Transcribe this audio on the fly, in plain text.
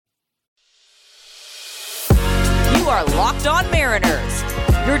are Locked On Mariners,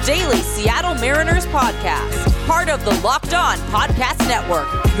 your daily Seattle Mariners podcast. Part of the Locked On Podcast Network,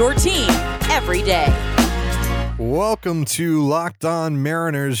 your team every day. Welcome to Locked On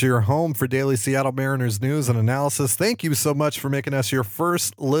Mariners, your home for daily Seattle Mariners news and analysis. Thank you so much for making us your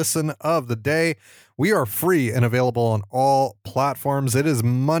first listen of the day. We are free and available on all platforms. It is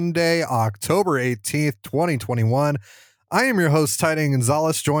Monday, October 18th, 2021. I am your host, Titan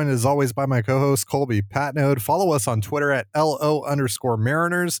Gonzalez, joined as always by my co-host, Colby Patnode. Follow us on Twitter at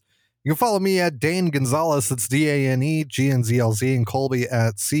LO_Mariners. You can follow me at Dane Gonzalez, that's DANEGNZLZ, and Colby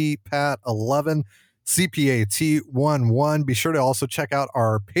at CPAT11, CPAT11. Be sure to also check out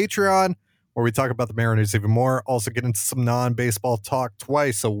our Patreon, where we talk about the Mariners even more. Also get into some non-baseball talk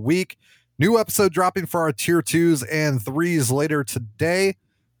twice a week. New episode dropping for our tier 2s and 3s later today.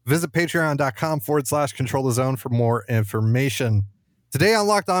 Visit patreon.com/Control the Zone for more information. Today on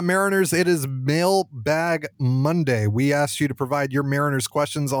Locked On Mariners, it is Mailbag Monday. We asked you to provide your Mariners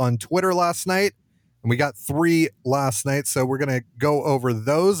questions on Twitter last night, and we got 3 last night, so we're going to go over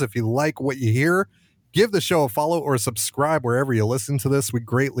those. If you like what you hear, give the show a follow or subscribe wherever you listen to this. We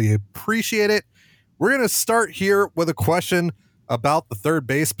greatly appreciate it. We're going to start here with a question about the third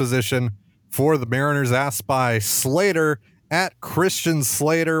base position for the Mariners, asked by Slater at Christian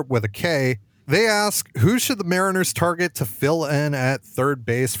Slater with a K. They ask, who should the Mariners target to fill in at third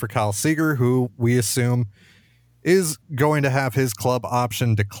base for Kyle Seager, who we assume is going to have his club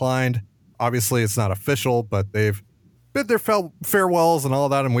option declined? Obviously, it's not official, but they've bid their farewells and all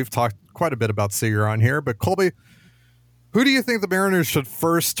that, and we've talked quite a bit about Seager on here. But Colby, who do you think the Mariners should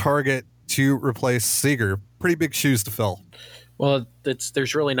first target to replace Seager? Pretty big shoes to fill. Well,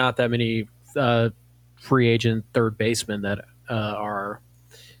 there's really not that many free agent third basemen that are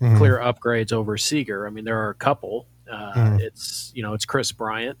clear upgrades over Seager. I mean, there are a couple. It's Chris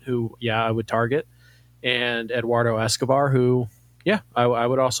Bryant, who, I would target, and Eduardo Escobar, who, I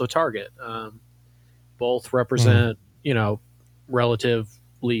would also target. Both represent,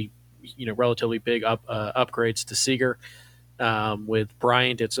 relatively big upgrades to Seager. With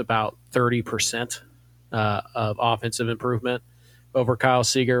Bryant, it's about 30% of offensive improvement over Kyle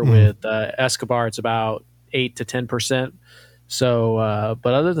Seager. With Escobar, it's about 8 to 10%. So,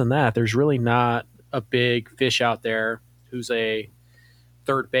 but other than that, there's really not a big fish out there who's a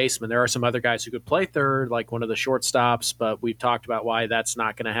third baseman. There are some other guys who could play third, like one of the shortstops, but we've talked about why that's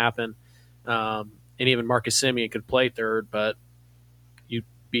not going to happen. And even Marcus Semien could play third, but you'd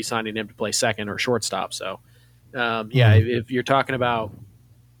be signing him to play second or shortstop. So, if you're talking about,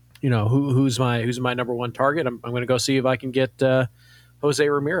 who's my number one target, I'm going to go see if I can get Jose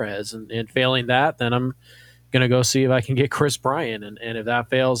Ramirez, and failing that, then I'm going to go see if I can get Chris Bryant. And if that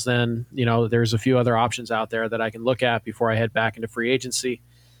fails, then, there's a few other options out there that I can look at before I head back into free agency.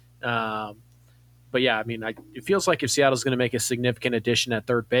 But it feels like if Seattle's going to make a significant addition at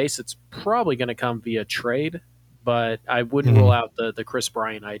third base, it's probably going to come via trade, but I wouldn't rule out the Chris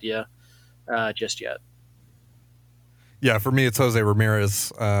Bryant idea just yet. Yeah, for me, it's Jose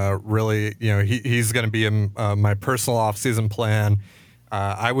Ramirez. Really, he's going to be in my personal offseason plan.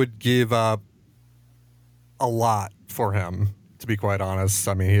 I would give up a lot for him, to be quite honest.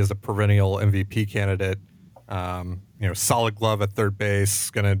 I mean, he is a perennial MVP candidate. Solid glove at third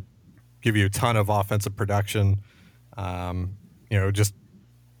base, going to give you a ton of offensive production. Just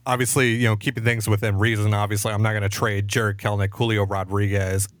obviously, keeping things within reason. Obviously, I'm not going to trade Jared Kelenic, Julio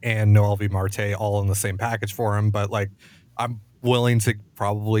Rodriguez, and Noelvi Marte all in the same package for him. But I'm willing to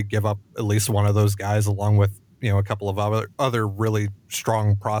probably give up at least one of those guys, along with a couple of other really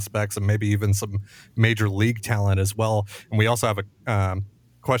strong prospects and maybe even some major league talent as well. And we also have a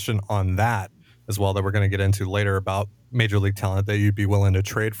question on that as well that we're going to get into later about major league talent that you'd be willing to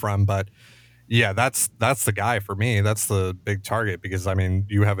trade from. But yeah, that's the guy for me. That's the big target, because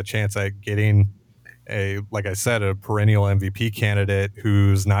you have a chance at getting like I said, a perennial MVP candidate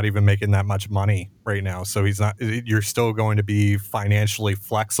who's not even making that much money right now. So you're still going to be financially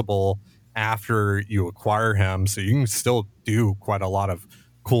flexible after you acquire him. So you can still do quite a lot of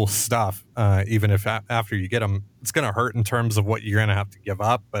cool stuff, even if after you get him, it's going to hurt in terms of what you're going to have to give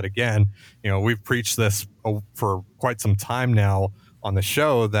up. But again, we've preached this for quite some time now on the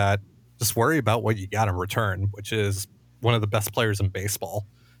show, that just worry about what you got in return, which is one of the best players in baseball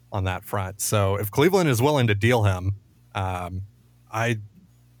on that front. So if Cleveland is willing to deal him, I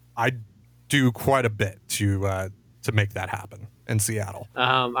do quite a bit to make that happen in Seattle.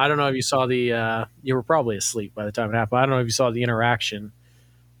 I don't know if you saw you were probably asleep by the time it happened. I don't know if you saw the interaction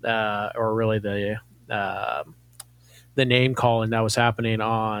or really the name calling that was happening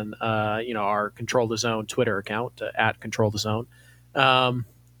on our Control the Zone Twitter account at Control the Zone.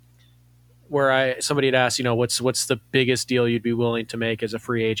 where somebody had asked, what's the biggest deal you'd be willing to make as a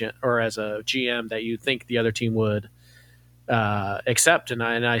free agent or as a GM that you think the other team would accept, and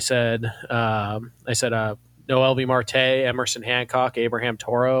I said Noel V. Marte, Emerson Hancock, Abraham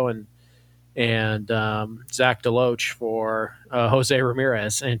Toro, and Zach Deloach for Jose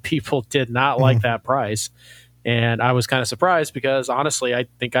Ramirez, and people did not like that price, and I was kind of surprised because honestly, I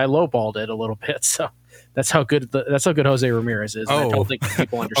think I lowballed it a little bit. So that's how good Jose Ramirez is. I don't think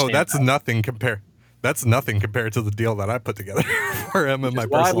people understand. That's nothing compared. That's nothing compared to the deal that I put together for him in my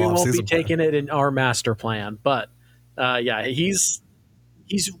personal why we won't be plan. taking it in our master plan, but he's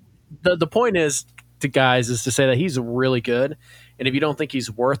the point is to guys is to say that he's really good, and if you don't think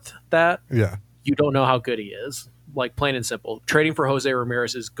he's worth that, you don't know how good he is. Like plain and simple, trading for Jose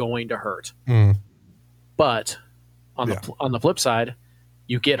Ramirez is going to hurt. But on the flip side,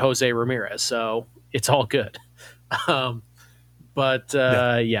 you get Jose Ramirez, so it's all good. So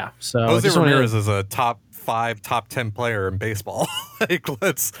Jose Ramirez is a top 5, top 10 player in baseball. Like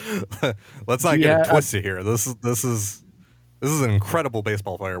let's not get it twisted here. This is an incredible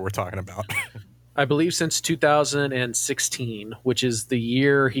baseball player we're talking about. I believe since 2016, which is the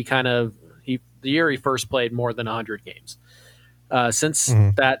year he first played more than 100 games. Since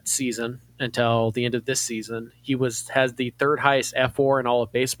that season until the end of this season, he has the third highest F4 in all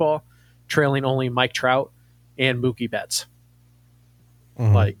of baseball, trailing only Mike Trout and Mookie Betts.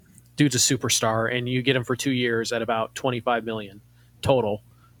 Like, dude's a superstar, and you get him for 2 years at about $25 million total,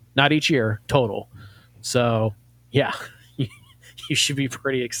 not each year, total. So, yeah, you should be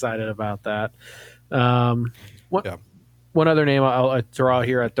pretty excited about that. One other name I'll throw out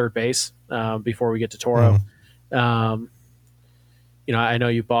here at third base before we get to Toro. I know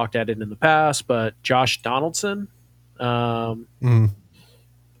you balked at it in the past, but Josh Donaldson, guy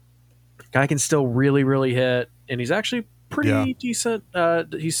can still really, really hit, and he's actually pretty decent.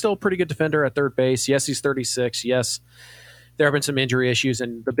 He's still a pretty good defender at third base. Yes, he's 36. Yes, there have been some injury issues,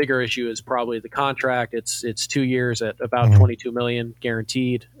 and the bigger issue is probably the contract. It's 2 years at about $22 million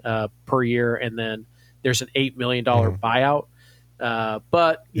guaranteed per year, and then there's an $8 million buyout.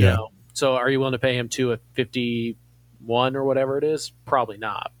 But you know, so are you willing to pay him 2 at 51 or whatever it is? Probably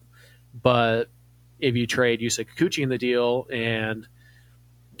not. But if you trade Yusei Kikuchi in the deal and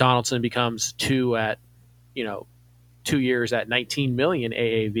Donaldson becomes 2 at 2 years at $19 million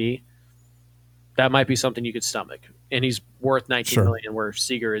AAV, that might be something you could stomach. And he's worth $19 million, where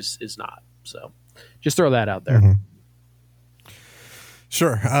Seager is not. So just throw that out there.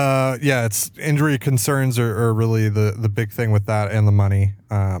 Sure. It's injury concerns are really the big thing with that, and the money.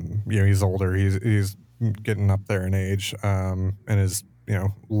 He's older. He's getting up there in age, and is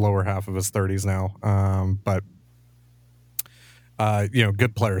lower half of his 30s now. But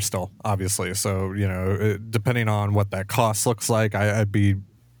good player still, obviously. So depending on what that cost looks like, I'd be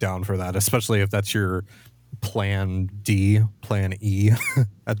down for that, especially if that's your plan D, plan E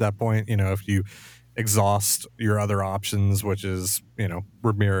at that point. If you exhaust your other options, which is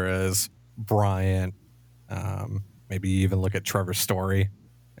Ramirez, Bryant, maybe even look at Trevor Story.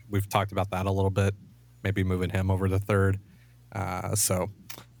 We've talked about that a little bit, maybe moving him over to third.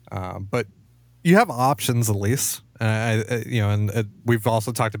 But you have options at least. And we've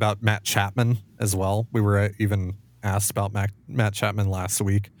also talked about Matt Chapman as well. We were even asked about Matt Chapman last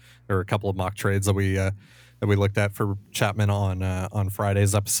week. There were a couple of mock trades that we looked at for Chapman on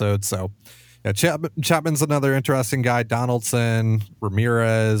Friday's episode. So Chapman's another interesting guy. Donaldson,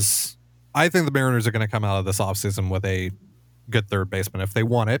 Ramirez. I think the Mariners are going to come out of this offseason with a good third baseman if they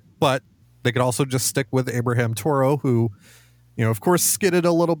want it, but they could also just stick with Abraham Toro, who, of course, skidded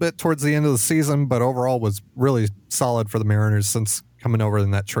a little bit towards the end of the season, but overall was really solid for the Mariners since coming over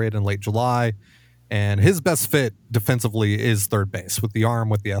in that trade in late July. And his best fit defensively is third base, with the arm,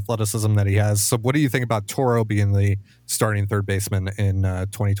 with the athleticism that he has. So what do you think about Toro being the starting third baseman in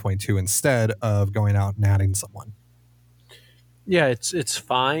 2022 instead of going out and adding someone? Yeah, it's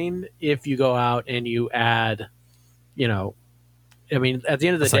fine if you go out and you add, at the end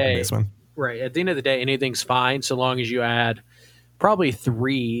of the day, baseman. Right. At the end of the day, anything's fine so long as you add probably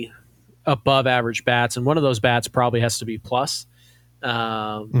 3 above average bats, and one of those bats probably has to be plus.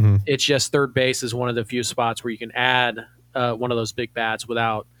 It's just third base is one of the few spots where you can add one of those big bats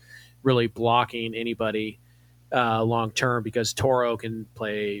without really blocking anybody long term, because Toro can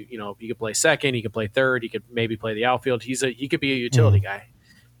play, he could play second, he could play third, he could maybe play the outfield. He could be a utility guy.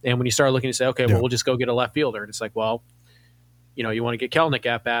 And when you start looking to say, okay, well, we'll just go get a left fielder, and it's like, well, you want to get Kelnick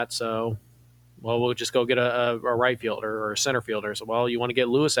at bat, so we'll just go get a right fielder or a center fielder. So, well, you want to get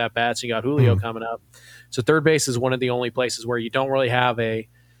Lewis at bats, you got Julio coming up. So third base is one of the only places where you don't really have a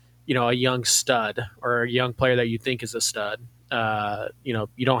young stud or a young player that you think is a stud. You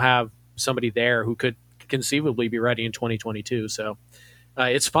don't have somebody there who could conceivably be ready in 2022. So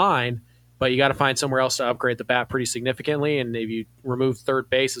it's fine, but you got to find somewhere else to upgrade the bat pretty significantly. And if you remove third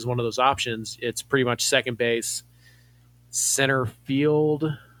base as one of those options, it's pretty much second base, center field,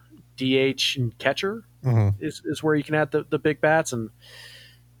 DH, and catcher is where you can add the big bats. And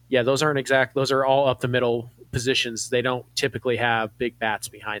yeah, those are all up the middle positions. They don't typically have big bats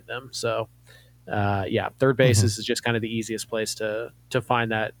behind them. So third base is just kind of the easiest place to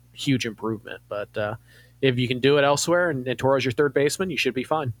find that huge improvement. But if you can do it elsewhere and Toro's your third baseman, you should be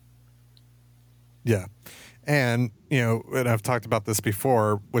fine. Yeah. And, and I've talked about this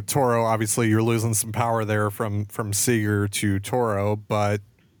before with Toro, obviously you're losing some power there from Seager to Toro, but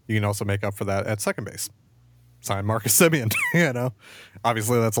you can also make up for that at second base. Sign Marcus Semien,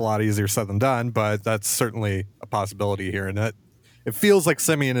 obviously that's a lot easier said than done, but that's certainly a possibility here. And it feels like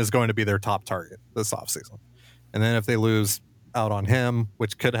Semien is going to be their top target this offseason. And then if they lose out on him,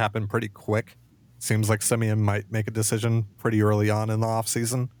 which could happen pretty quick, seems like Semien might make a decision pretty early on in the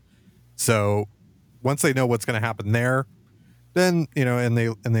offseason. So once they know what's going to happen there, then, and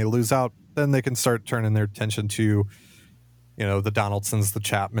they lose out, then they can start turning their attention to, the Donaldsons, the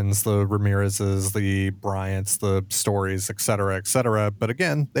Chapmans, the Ramirez's, the Bryants, the Storys, et cetera, et cetera. But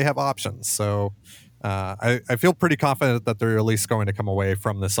again, they have options. So I feel pretty confident that they're at least going to come away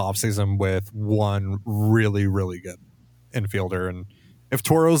from this offseason with one really, really good infielder. And if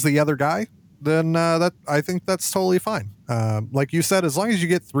Toro's the other guy, then I think that's totally fine. Like you said, as long as you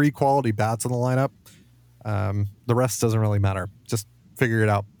get 3 quality bats in the lineup, the rest doesn't really matter. Just figure it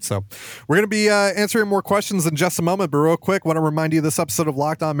out. So we're going to be answering more questions in just a moment, but real quick, want to remind you this episode of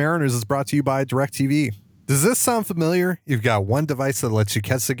Locked On Mariners is brought to you by DirecTV. Does this sound familiar? You've got one device that lets you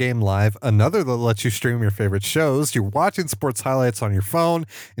catch the game live, another that lets you stream your favorite shows, you're watching sports highlights on your phone,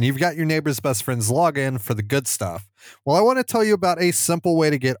 and you've got your neighbor's best friend's login for the good stuff. Well, I want to tell you about a simple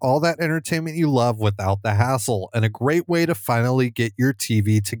way to get all that entertainment you love without the hassle, and a great way to finally get your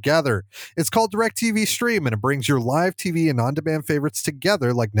TV together. It's called DirecTV Stream, and it brings your live TV and on-demand favorites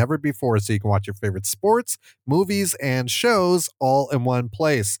together like never before, so you can watch your favorite sports, movies, and shows all in one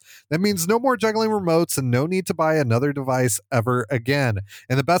place. That means no more juggling remotes and no need to buy another device ever again.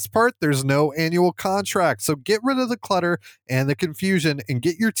 And the best part, there's no annual contract, so get rid of the clutter and the confusion and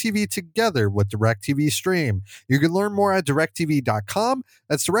get your TV together with DirecTV Stream. You can learn more at directtv.com.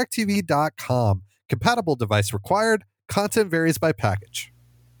 That's directtv.com. Compatible device required. Content varies by package.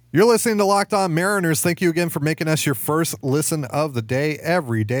 You're listening to Locked On Mariners. Thank you again for making us your first listen of the day.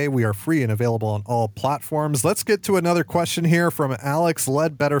 Every day we are free and available on all platforms. Let's get to another question here from Alex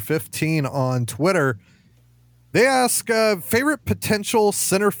Ledbetter15 on Twitter. They ask, favorite potential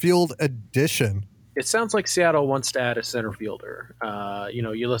center field addition. It sounds like Seattle wants to add a center fielder.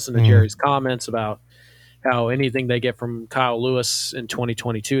 You listen to Jerry's comments about how anything they get from Kyle Lewis in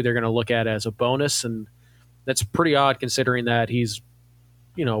 2022, they're going to look at as a bonus. And that's pretty odd considering that he's,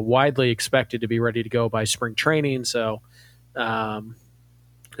 widely expected to be ready to go by spring training. So that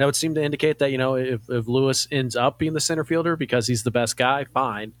would seem to indicate that, if Lewis ends up being the center fielder because he's the best guy,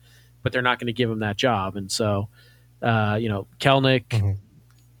 fine, but they're not going to give him that job. And so, Kelenic,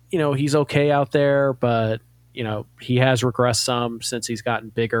 he's okay out there, but, he has regressed some since he's gotten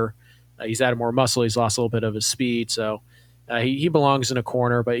bigger. He's added more muscle. He's lost a little bit of his speed. So he belongs in a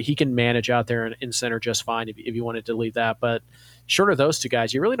corner, but he can manage out there in center just fine if you wanted to leave that. But short of those two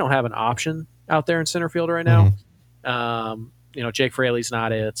guys, you really don't have an option out there in center field right now. Jake Fraley's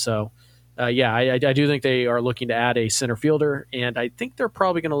not it. So, I do think they are looking to add a center fielder, and I think they're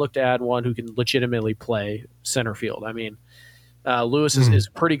probably going to look to add one who can legitimately play center field. I mean, Lewis is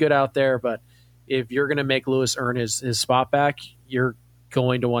pretty good out there, but if you're going to make Lewis earn his spot back, you're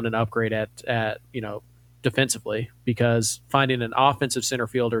going to want an upgrade at defensively, because finding an offensive center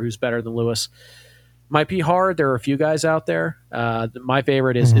fielder who's better than Lewis might be hard. There are a few guys out there. My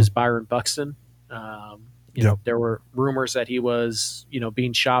favorite is Byron Buxton. There were rumors that he was,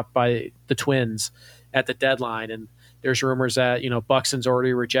 being shopped by the Twins at the deadline. And there's rumors that, Buxton's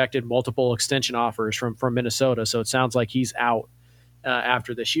already rejected multiple extension offers from Minnesota. So it sounds like he's out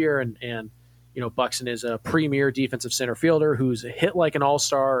after this year. And Buxton is a premier defensive center fielder who's hit like an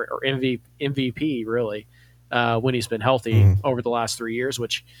all-star or MVP, really, when he's been healthy over the last 3 years,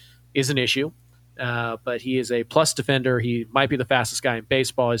 which is an issue. But he is a plus defender. He might be the fastest guy in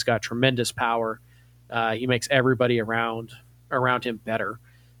baseball. He's got tremendous power. He makes everybody around him better.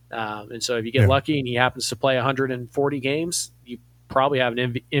 And so if you get lucky and he happens to play 140 games, you probably have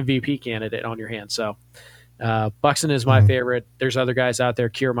an MVP candidate on your hands. So Buxton is my favorite. There's other guys out there.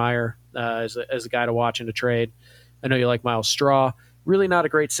 Kiermaier as a guy to watch in a trade. I know you like Miles Straw. really not a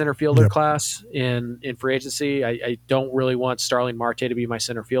great center fielder Yep. class in free agency. I don't really want Starling Marte to be my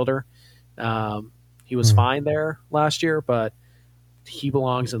center fielder. He was fine there last year, but he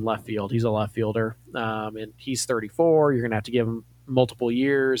belongs in left field. He's a left fielder, and he's 34. You're going to have to give him multiple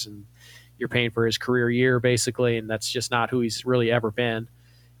years, and you're paying for his career year basically, and that's just not who he's really ever been,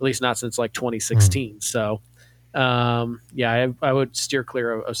 at least not since like 2016. So, yeah, I would steer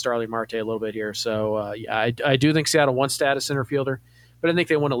clear of Starling Marte a little bit here. So, yeah, I do think Seattle wants to add a center fielder, but I think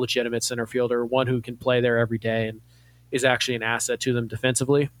they want a legitimate center fielder, one who can play there every day and is actually an asset to them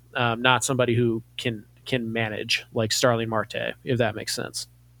defensively, not somebody who can manage like Starling Marte, if that makes sense.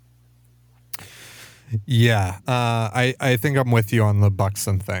 Yeah, I think I'm with you on the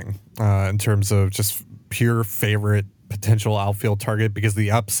Buxton thing in terms of just pure favorite potential outfield target, because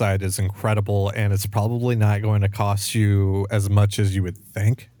the upside is incredible and it's probably not going to cost you as much as you would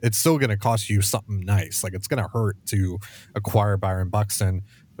think. It's still going to cost you something nice. Like, it's going to hurt to acquire Byron Buxton,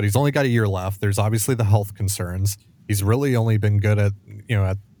 but he's only got a year left. There's obviously the health concerns. He's really only been good at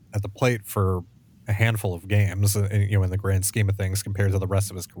the plate for a handful of games, in the grand scheme of things compared to the rest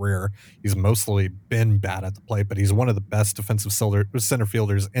of his career. He's mostly been bad at the plate, but he's one of the best defensive center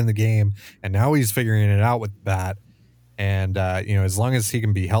fielders in the game, and now he's figuring it out with that. And as long as he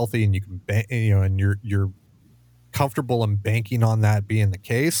can be healthy and you can and you're comfortable in banking on that being the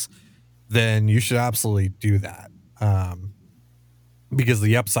case, then you should absolutely do that, because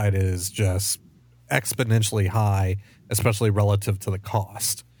the upside is just exponentially high, especially relative to the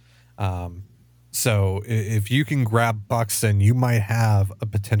cost. So if you can grab Buxton, you might have a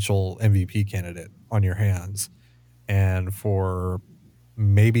potential MVP candidate on your hands, and for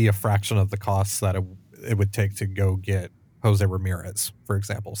maybe a fraction of the costs that it would take to go get Jose Ramirez, for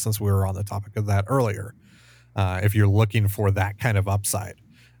example, since we were on the topic of that earlier. If you're looking for that kind of upside,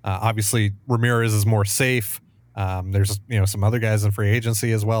 obviously Ramirez is more safe. There's some other guys in free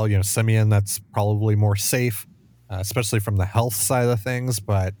agency as well. Simeon, that's probably more safe, especially from the health side of things.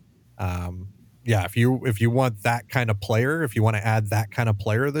 But yeah, if you want that kind of player, if you want to add that kind of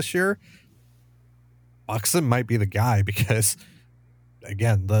player this year, Buxton might be the guy, because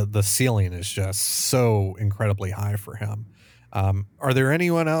again, the ceiling is just so incredibly high for him. Are there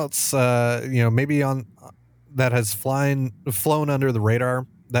anyone else, maybe on that has flown under the radar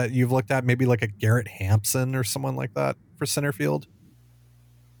that you've looked at? Maybe like a Garrett Hampson or someone like that for center field?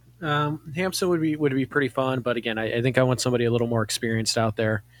 Hampson would be pretty fun, but again, I think I want somebody a little more experienced out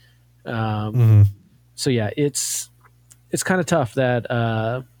there. So yeah, it's kind of tough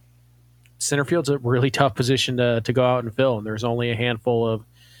that center field's a really tough position to go out and fill, and there's only a handful of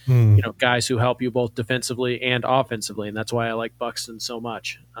guys who help you both defensively and offensively, and that's why I like Buxton so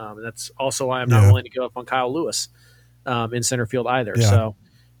much. And that's also why I'm not willing to give up on Kyle Lewis in center field either. Yeah. So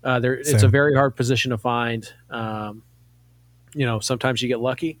it's a very hard position to find. Sometimes you get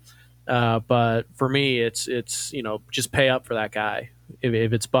lucky, but for me, it's just pay up for that guy.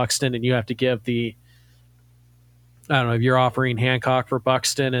 If it's Buxton and you have to give if you're offering Hancock for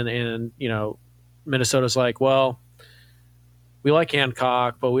Buxton and Minnesota's like, well, we like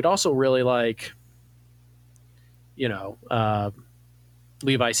Hancock, but we'd also really like, Levi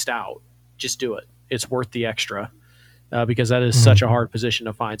Stout. Just do it. It's worth the extra because that is such a hard position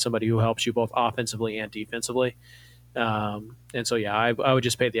to find somebody who helps you both offensively and defensively. And so, yeah, I would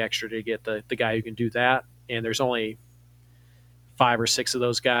just pay the extra to get the guy who can do that. And there's only 5 or 6 of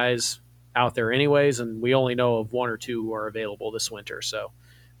those guys out there anyways, and we only know of 1 or 2 who are available this winter,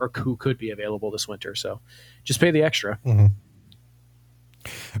 or who could be available this winter. So just pay the extra. All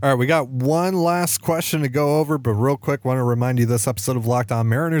right, we got one last question to go over, but real quick, want to remind you this episode of Locked On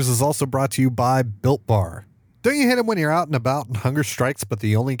Mariners is also brought to you by Built Bar. Don't you hate it when you're out and about and hunger strikes, but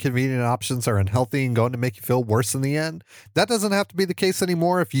the only convenient options are unhealthy and going to make you feel worse in the end? That doesn't have to be the case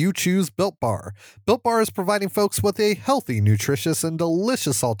anymore if you choose Built Bar. Built Bar is providing folks with a healthy, nutritious, and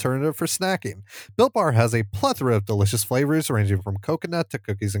delicious alternative for snacking. Built Bar has a plethora of delicious flavors ranging from coconut to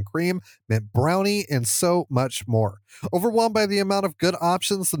cookies and cream, mint brownie, and so much more. Overwhelmed by the amount of good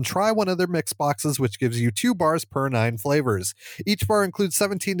options? Then try one of their mix boxes, which gives you 2 bars per 9 flavors. Each bar includes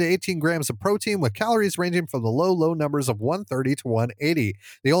 17 to 18 grams of protein with calories ranging from the low numbers of 130 to 180.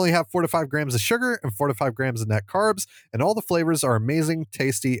 They only have 4 to 5 grams of sugar and 4 to 5 grams of net carbs, and all the flavors are amazing,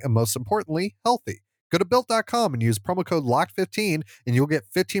 tasty, and most importantly, healthy. Go to Built.com and use promo code LOCKED15 and you'll get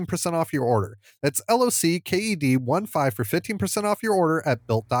 15% off your order. That's LOCKED15 for 15% off your order at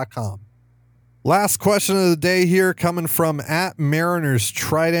Built.com. Last question of the day here, coming from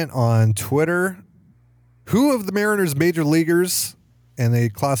 @MarinersTrident on Twitter. Who of the Mariners major leaguers, and they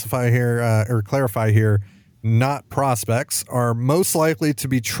classify here or clarify here, not prospects, are most likely to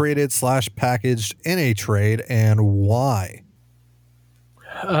be traded / packaged in a trade, and why?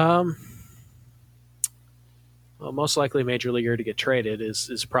 Well, most likely major leaguer to get traded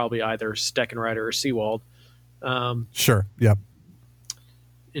is probably either Steckenrider or Seawald. Sure. Yep.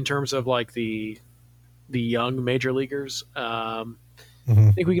 In terms of like the young major leaguers, I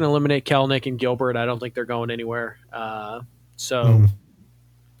Mhm. think we can eliminate Kelenic and Gilbert. I don't think they're going anywhere. So Mhm.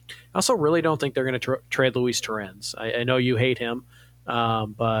 I also really don't think they're going to trade Luis Torrens. I know you hate him,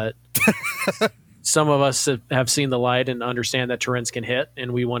 but some of us have seen the light and understand that Torrens can hit,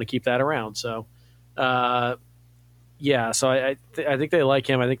 and we want to keep that around. So, yeah, so I think they like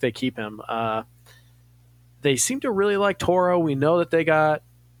him. I think they keep him. They seem to really like Toro. We know that they got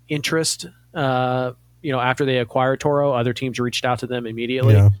interest. After they acquired Toro, other teams reached out to them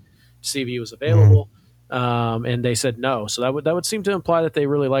immediately Yeah. to see if he was available, and they said no. So that would seem to imply that they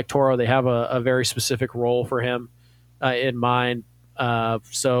really like Toro. They have a very specific role for him in mind.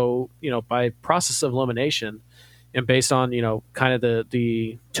 So by process of elimination, and based on kind of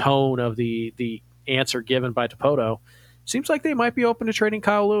the tone of the answer given by Dipoto, seems like they might be open to trading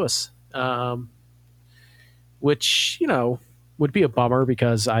Kyle Lewis, which would be a bummer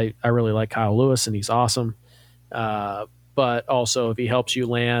because I really like Kyle Lewis and he's awesome. But also if he helps you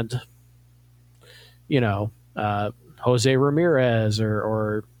land, Jose Ramirez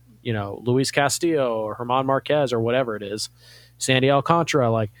or Luis Castillo or German Marquez or whatever it is, Sandy Alcantara,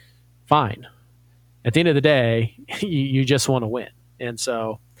 like, fine. At the end of the day, you just want to win. And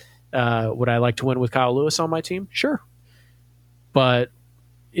so would I like to win with Kyle Lewis on my team? Sure. But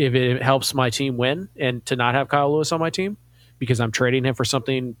if it helps my team win and to not have Kyle Lewis on my team because I'm trading him for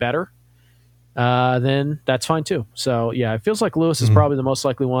something better, then that's fine too. So yeah, it feels like Lewis is probably the most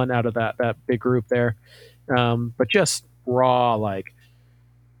likely one out of that big group there. But just raw, like,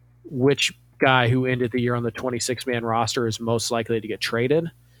 which guy who ended the year on the 26-man roster is most likely to get traded?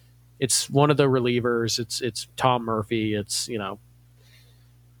 It's one of the relievers. It's Tom Murphy. It's one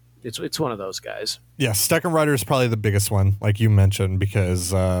of those guys. Yeah, Steckenrider is probably the biggest one, like you mentioned,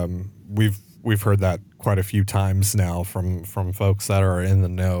 because we've heard that quite a few times now from folks that are in the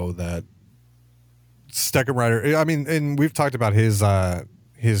know that Steckenrider. I mean, and we've talked about his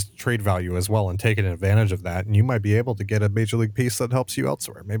trade value as well and taking advantage of that. And you might be able to get a major league piece that helps you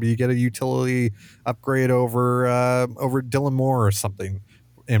elsewhere. Maybe you get a utility upgrade over Dylan Moore or something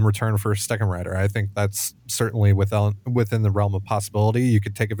in return for Steckenrider. I think that's certainly within the realm of possibility. You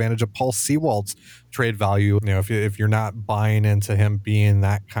could take advantage of Paul Sewald's trade value. If you're not buying into him being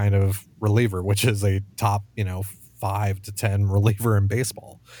that kind of reliever, which is a top 5 to 10 reliever in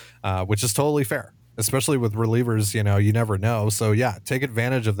baseball, which is totally fair. Especially with relievers, you never know. So yeah, take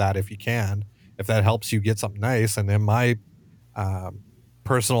advantage of that if you can. If that helps you get something nice. And in my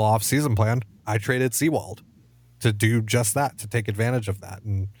personal off-season plan, I traded Sewald to do just that, to take advantage of that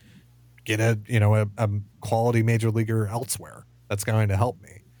and get a quality major leaguer elsewhere that's going to help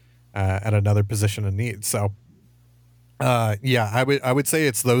me at another position of need. So yeah, I would say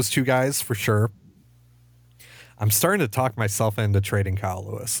it's those two guys for sure. I'm starting to talk myself into trading Kyle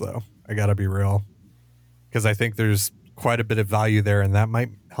Lewis, though. I got to be real, because I think there's quite a bit of value there, and that might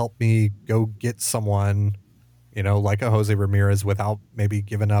help me go get someone, like a Jose Ramirez without maybe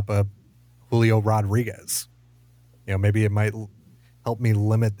giving up a Julio Rodriguez. Maybe it might help me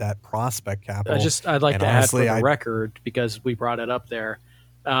limit that prospect capital. I'd like to add for the record, because we brought it up there.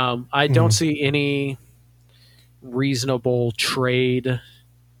 I don't see any reasonable trade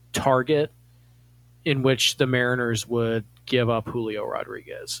target in which the Mariners would give up Julio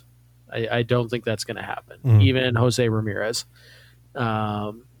Rodriguez. I don't think that's going to happen. Even Jose Ramirez.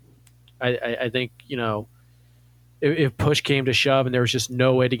 I think, if push came to shove and there was just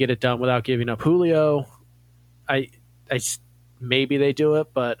no way to get it done without giving up Julio, maybe they do it.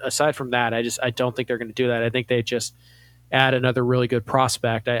 But aside from that, I don't think they're going to do that. I think they just add another really good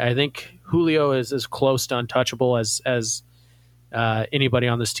prospect. I think Julio is as close to untouchable as anybody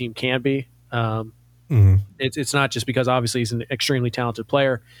on this team can be. It's not just because obviously he's an extremely talented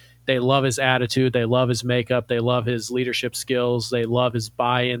player. They love his attitude. They love his makeup. They love his leadership skills. They love his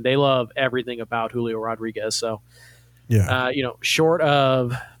buy-in. They love everything about Julio Rodriguez. So, yeah, short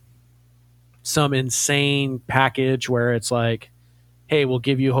of some insane package where it's like, hey, we'll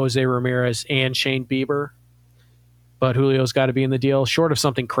give you Jose Ramirez and Shane Bieber, but Julio's got to be in the deal. Short of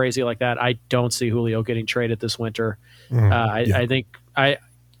something crazy like that, I don't see Julio getting traded this winter. I think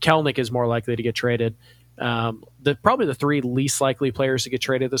Kelenic is more likely to get traded. Probably the three least likely players to get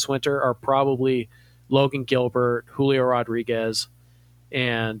traded this winter are probably Logan Gilbert, Julio Rodriguez,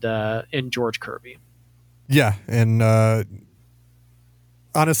 and George Kirby. Yeah, and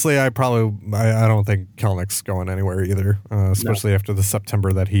honestly, I don't think Kelenic's going anywhere either, especially after the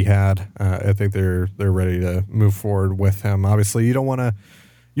September that he had. I think they're ready to move forward with him. Obviously, you don't want to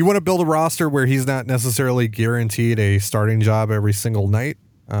you want to build a roster where he's not necessarily guaranteed a starting job every single night,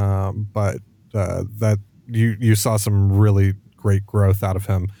 but that you saw some really great growth out of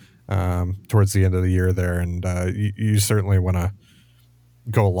him towards the end of the year there, and you certainly want to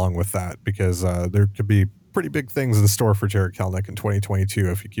go along with that because there could be pretty big things in store for Jarred Kelenic in 2022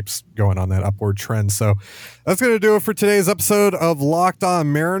 if he keeps going on that upward trend. So that's going to do it for today's episode of Locked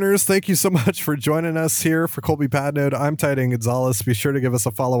On Mariners. Thank you so much for joining us here. For Colby Padnode, I'm Titan Gonzalez. Be sure to give us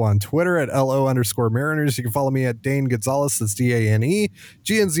a follow on Twitter at LO_Mariners. You can follow me at Dane Gonzalez, that's DANE,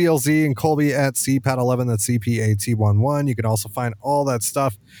 GNZLZ, and Colby at CPAT11, that's CPAT11. You can also find all that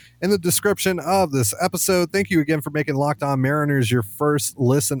stuff in the description of this episode. Thank you again for making Locked On Mariners your first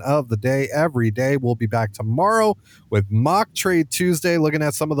listen of the day every day. We'll be back tomorrow with Mock Trade Tuesday, looking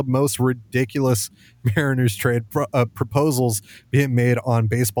at some of the most ridiculous Mariners trade proposals being made on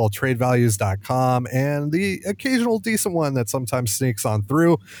baseballtradevalues.com and the occasional decent one that sometimes sneaks on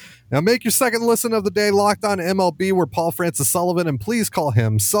through. Now make your second listen of the day Locked On MLB, where Paul Francis Sullivan, and please call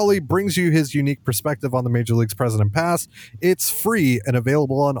him Sully, brings you his unique perspective on the Major League's present and past. It's free and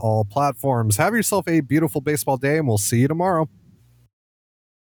available on all platforms. Have yourself a beautiful baseball day, and we'll see you tomorrow.